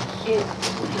Jesus is?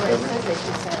 Where it says they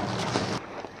should sell.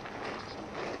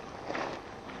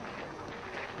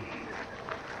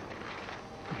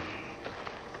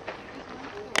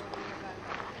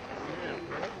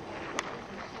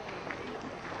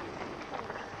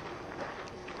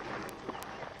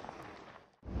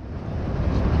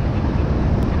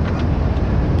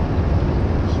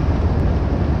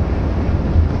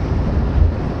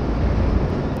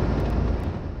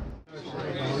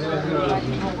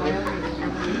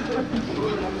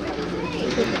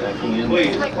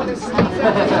 Please.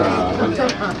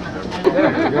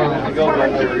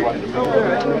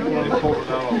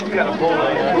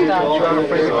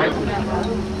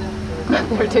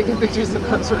 We're taking pictures of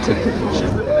us. We're taking pictures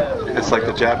of them. It's like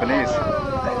the Japanese.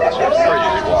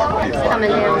 Coming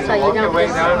down so you don't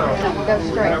just go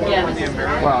straight.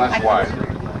 Well, that's why.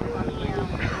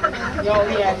 Oh,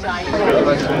 yeah, giant.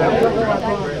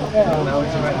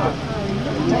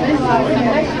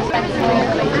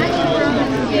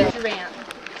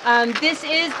 This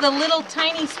is the little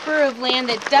tiny spur of land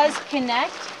that does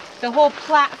connect the whole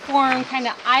platform kind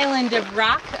of island of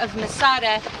rock of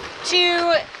Masada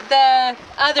to the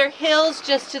other hills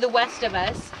just to the west of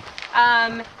us.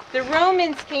 The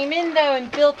Romans came in though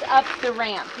and built up the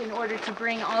ramp in order to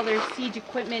bring all their siege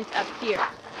equipment up here.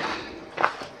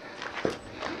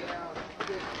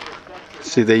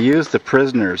 See, they used the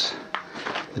prisoners,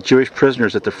 the Jewish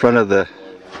prisoners at the front of the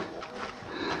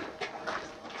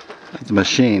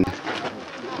machine.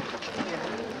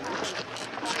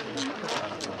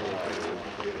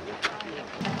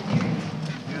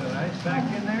 Back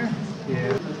in there?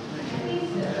 Yeah.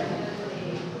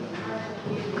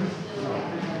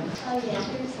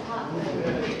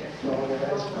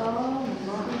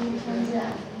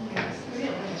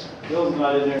 Bill's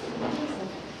not in there.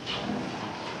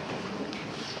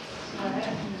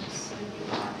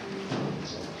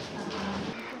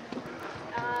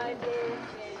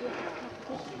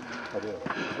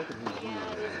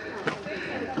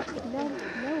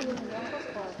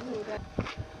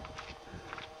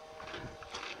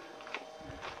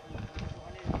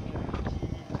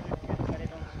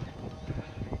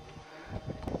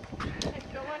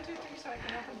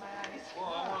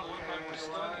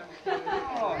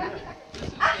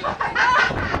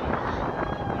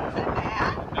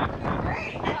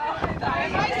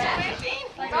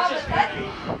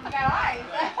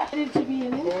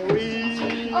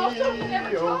 Oh, so you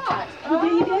never taught? Oh,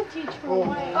 you did teach for a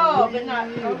while. Oh, but not,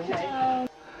 okay.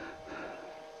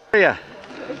 Yeah.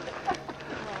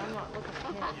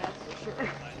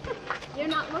 You're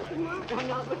not looking, Mom? I'm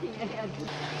not looking ahead.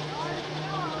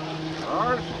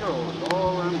 Our shows,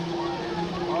 all them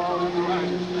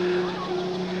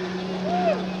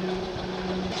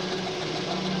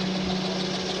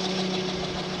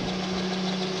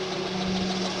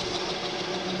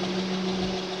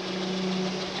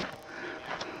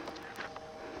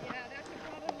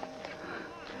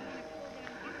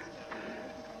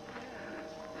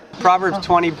Proverbs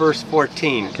 20, verse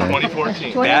 14.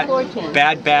 2014.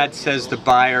 Bad, says the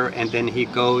buyer, and then he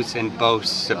goes and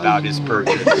boasts about his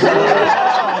purchase. Can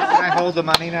I hold the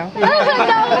money now?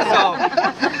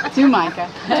 To Micah.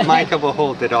 Micah will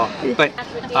hold it all. But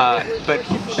Like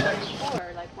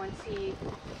once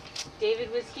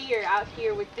David was here, out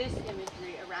here with this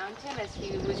imagery around him as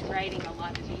he was writing a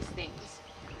lot of these things.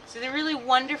 So they're really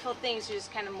wonderful things to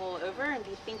just kind of mull over and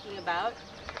be thinking about.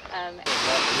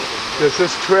 Does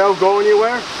this trail go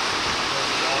anywhere?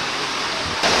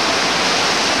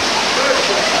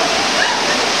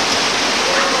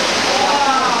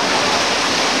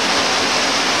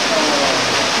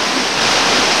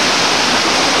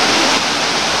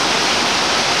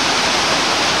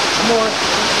 More.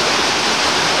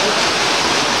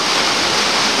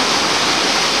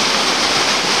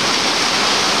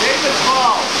 David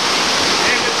Paul.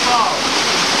 David Paul.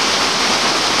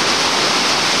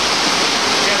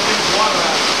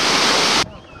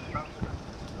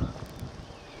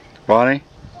 Bonnie?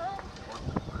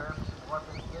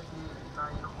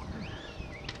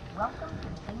 Welcome to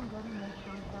the King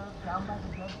Nature Reserve down by the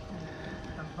Dead Sea,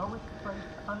 the lowest place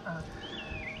on Earth.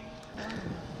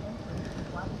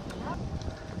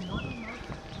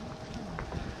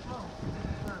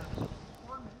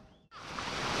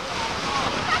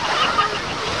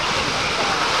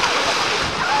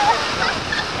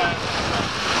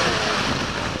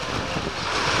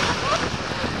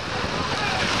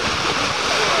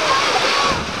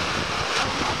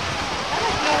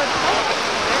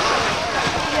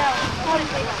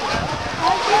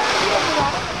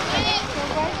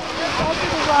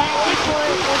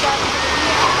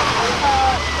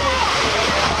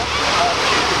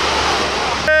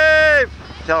 Hey!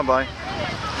 Tell them, Bonnie.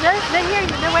 They're here.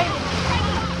 They're waiting.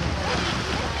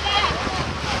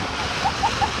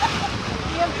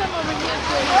 You have some over here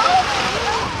too.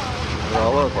 They're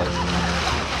all over the place.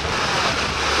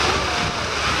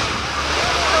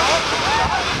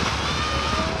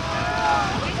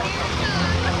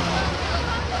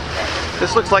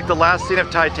 This looks like the last scene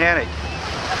of Titanic.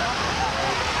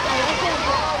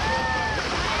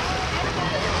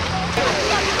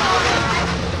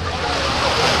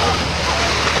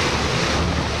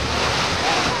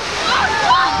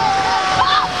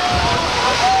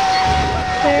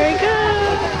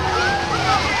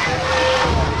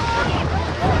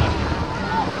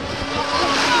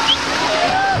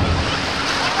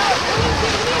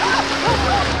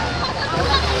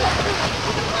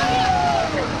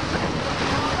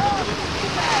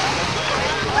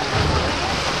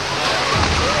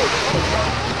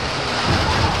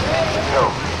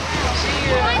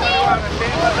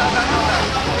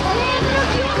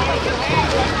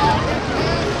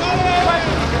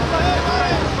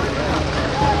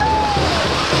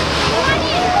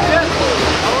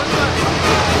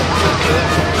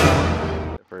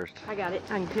 I got it.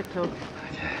 I can tiptoe.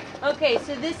 Okay,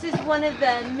 so this is one of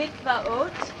the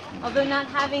mikvaot, although not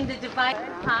having the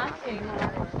divided path.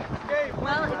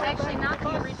 Well, it's actually not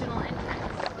the original entrance.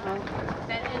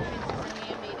 That entrance is a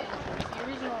man-made entrance. The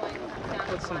original one comes down.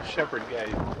 That's some shepherd guy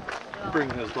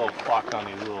bringing his little flock on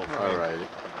his little thing. All right.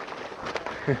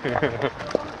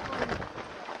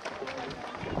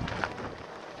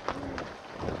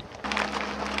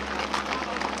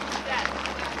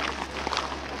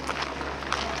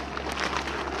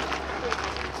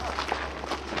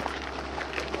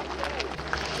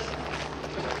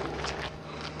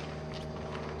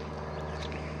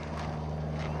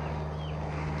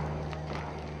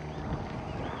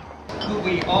 Who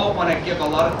we all want to give a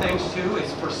lot of thanks to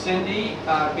is for Cindy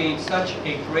being such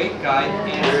a great guide.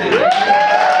 And Cindy,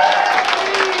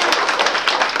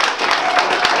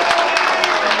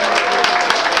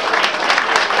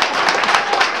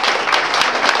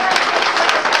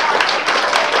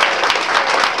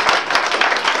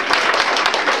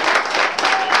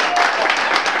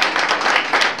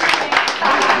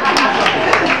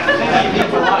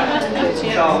 means a lot.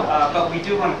 So, but we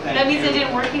do want to thank That means you. I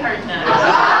didn't work hard enough.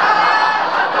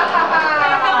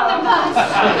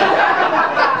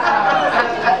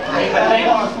 Thank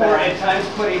you for at times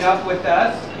putting up with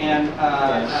us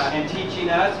and teaching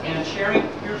us and sharing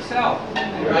yourself.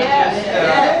 Right?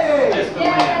 Just the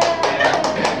land.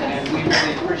 And we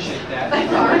really appreciate that.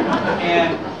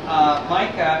 And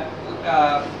Micah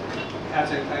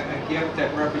has a gift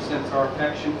that represents our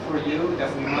affection for you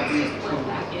that we want you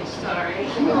to. Sorry.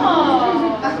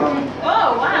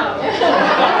 Oh, wow.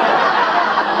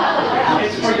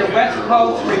 It's for your West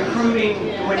Coast recruiting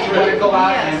when you want to go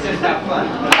out and just have fun.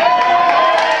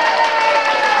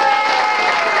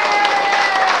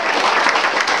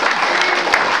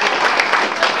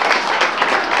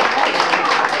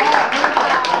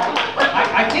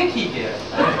 I think he did.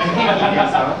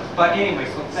 But anyway,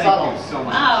 so thank you so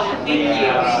much. Wow, thank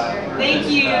you. Thank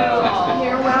you.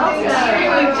 You're welcome.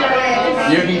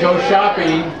 You can go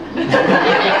shopping.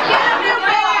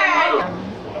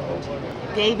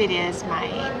 David is my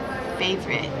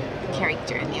favorite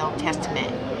character in the Old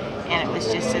Testament, and it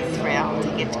was just a thrill to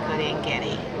get to go to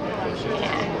En-Gedi.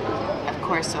 And of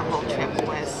course, the whole trip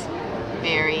was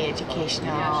very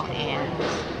educational and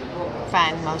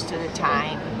fun most of the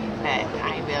time, but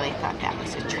I really thought that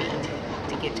was a treat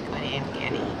to get to go to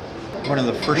En-Gedi. One of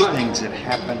the first things that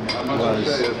happened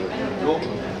was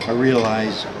I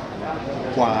realized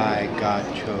why God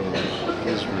chose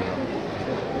Israel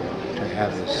to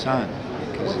have his son,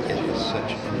 because it is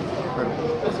such an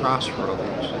incredible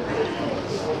crossroads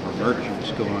for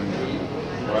merchants going to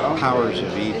powers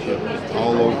of Egypt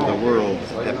all over the world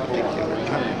at that particular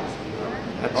time.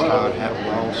 That's how it happened,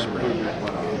 all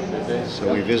spring.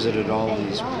 So we visited all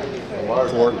these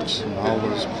ports and all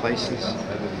those places,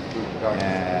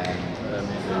 and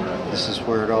this is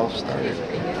where it all started.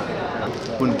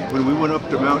 When we went up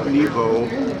to Mount Nebo,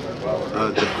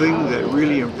 the thing that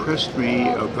really impressed me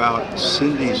about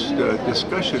Cindy's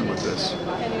discussion with us,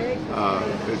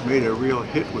 it made a real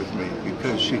hit with me,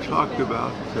 because she talked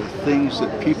about the things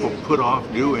that people put off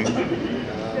doing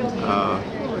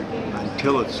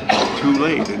until it's too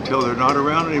late, until they're not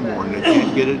around anymore and they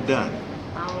can't get it done.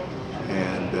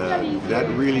 And that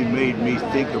really made me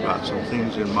think about some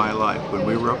things in my life. When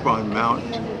we were up on Mount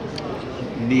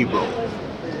Nebo,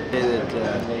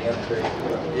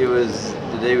 it was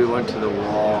the day we went to the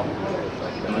wall,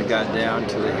 and we got down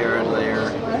to the Herod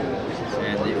layer,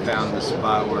 and they found the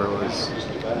spot where it was,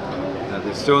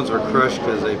 the stones were crushed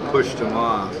because they pushed them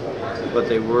off, but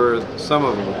they were, some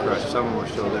of them were crushed, some of them were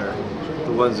still there.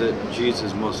 The ones that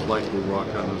Jesus most likely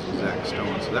walked on those exact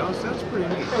stones. So that's pretty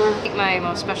neat. I think my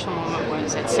most special moment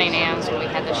was at St. Anne's when we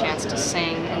had the chance to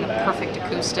sing in the perfect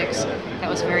acoustics. That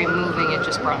was very moving. It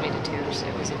just brought me to tears.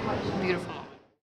 It was a beautiful moment.